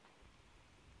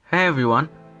Hey everyone,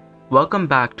 welcome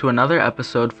back to another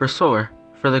episode for Soar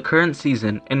for the current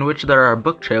season, in which there are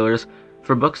book trailers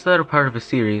for books that are part of a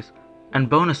series and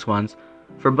bonus ones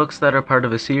for books that are part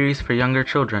of a series for younger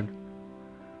children.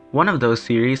 One of those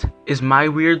series is My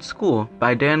Weird School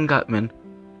by Dan Gutman,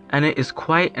 and it is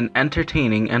quite an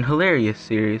entertaining and hilarious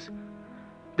series.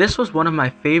 This was one of my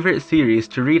favorite series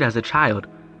to read as a child,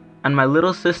 and my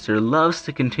little sister loves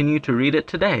to continue to read it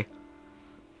today.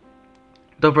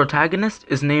 The protagonist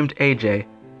is named AJ,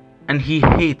 and he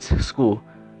hates school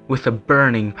with a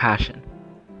burning passion.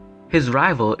 His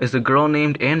rival is a girl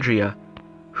named Andrea,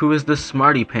 who is the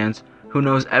smarty pants who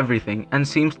knows everything and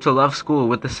seems to love school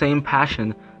with the same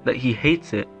passion that he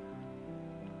hates it.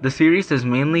 The series is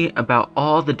mainly about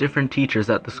all the different teachers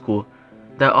at the school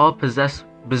that all possess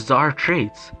bizarre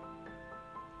traits.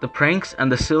 The pranks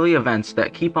and the silly events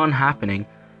that keep on happening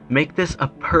make this a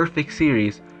perfect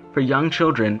series for young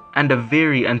children and a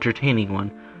very entertaining one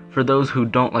for those who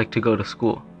don't like to go to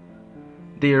school.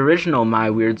 The original My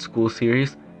Weird School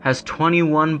series has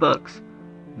 21 books,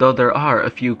 though there are a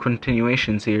few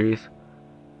continuation series.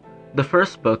 The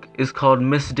first book is called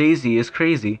Miss Daisy is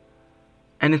Crazy,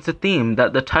 and it's a theme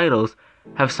that the titles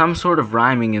have some sort of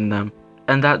rhyming in them,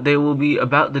 and that they will be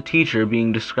about the teacher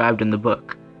being described in the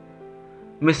book.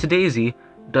 Miss Daisy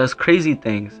does crazy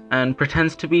things and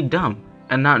pretends to be dumb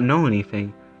and not know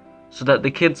anything, so that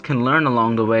the kids can learn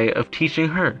along the way of teaching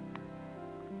her.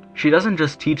 She doesn't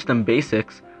just teach them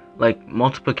basics like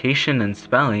multiplication and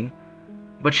spelling,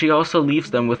 but she also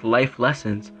leaves them with life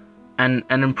lessons and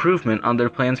an improvement on their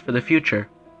plans for the future.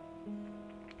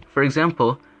 For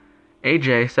example,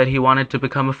 AJ said he wanted to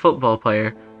become a football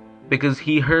player because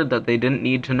he heard that they didn't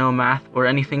need to know math or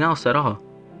anything else at all.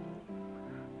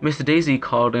 Miss Daisy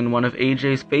called in one of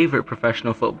AJ's favorite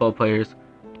professional football players,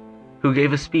 who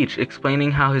gave a speech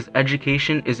explaining how his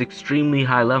education is extremely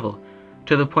high level,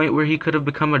 to the point where he could have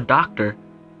become a doctor,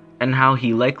 and how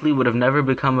he likely would have never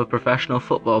become a professional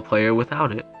football player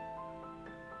without it.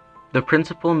 The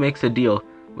principal makes a deal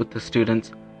with the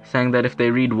students, saying that if they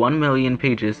read 1 million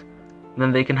pages,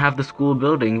 then they can have the school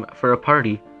building for a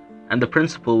party, and the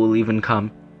principal will even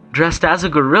come, dressed as a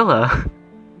gorilla.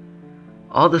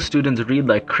 All the students read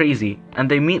like crazy,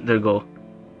 and they meet their goal,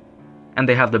 and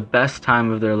they have the best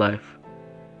time of their life.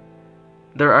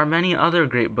 There are many other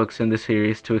great books in the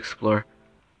series to explore,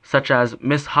 such as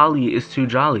Miss Holly is Too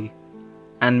Jolly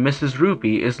and Mrs.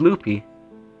 Rupee is Loopy.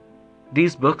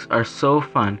 These books are so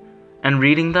fun, and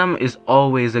reading them is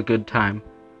always a good time.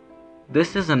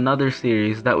 This is another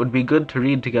series that would be good to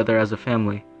read together as a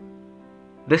family.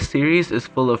 This series is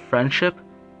full of friendship,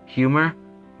 humor,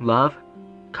 love,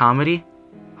 comedy,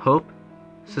 hope,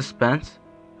 suspense,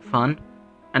 fun,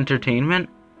 entertainment,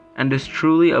 and is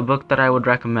truly a book that I would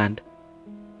recommend.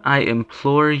 I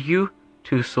implore you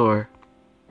to soar.